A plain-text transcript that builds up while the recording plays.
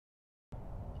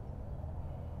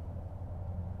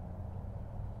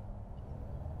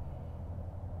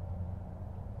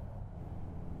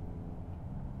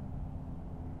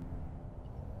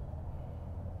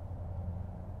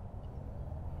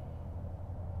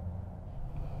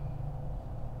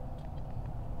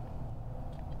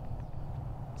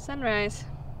Sunrise.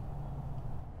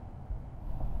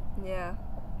 Yeah.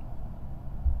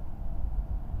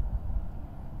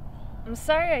 I'm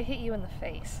sorry I hit you in the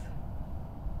face.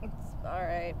 It's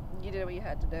alright. You did what you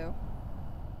had to do.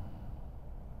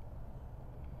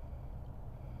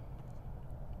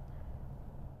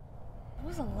 It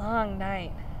was a long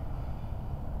night.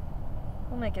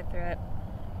 We'll make it through it.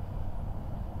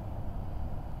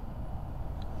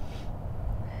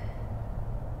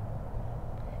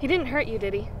 He didn't hurt you,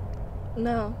 did he?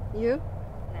 No. You?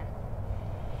 No.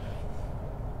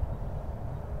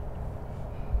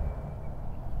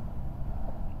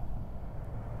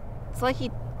 It's like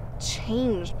he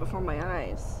changed before my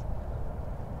eyes.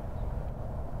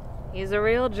 He's a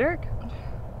real jerk.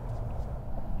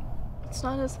 It's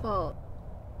not his fault.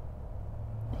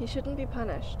 He shouldn't be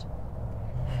punished.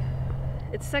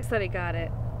 It sucks that he got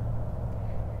it.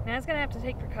 Now he's gonna have to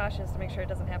take precautions to make sure it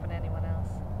doesn't happen to anyone else.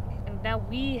 And now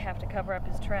we have to cover up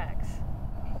his tracks.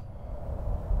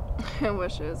 I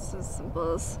wish it was as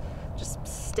simple as just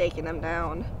staking him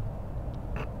down.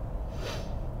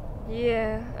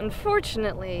 Yeah,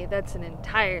 unfortunately, that's an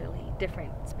entirely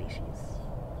different species.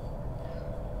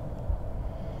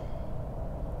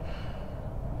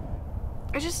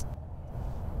 I just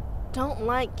don't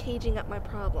like caging up my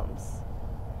problems.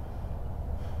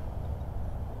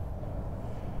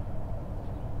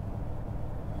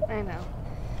 I know.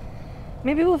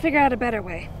 Maybe we'll figure out a better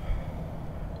way.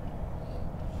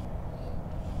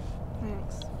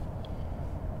 Thanks.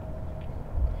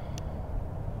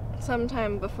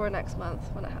 Sometime before next month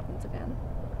when it happens again.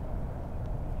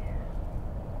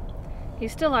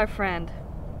 He's still our friend.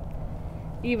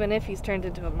 Even if he's turned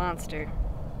into a monster.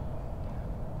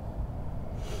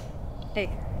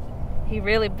 Hey, he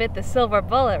really bit the silver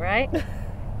bullet, right?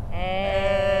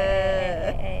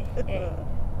 Hey.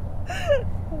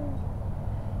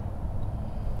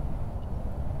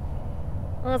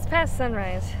 Well, it's past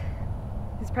sunrise.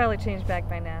 He's probably changed back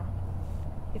by now.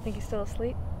 You think he's still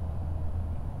asleep?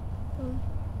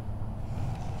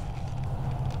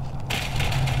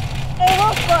 Hey,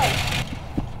 Wolfboy!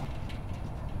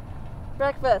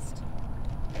 Breakfast.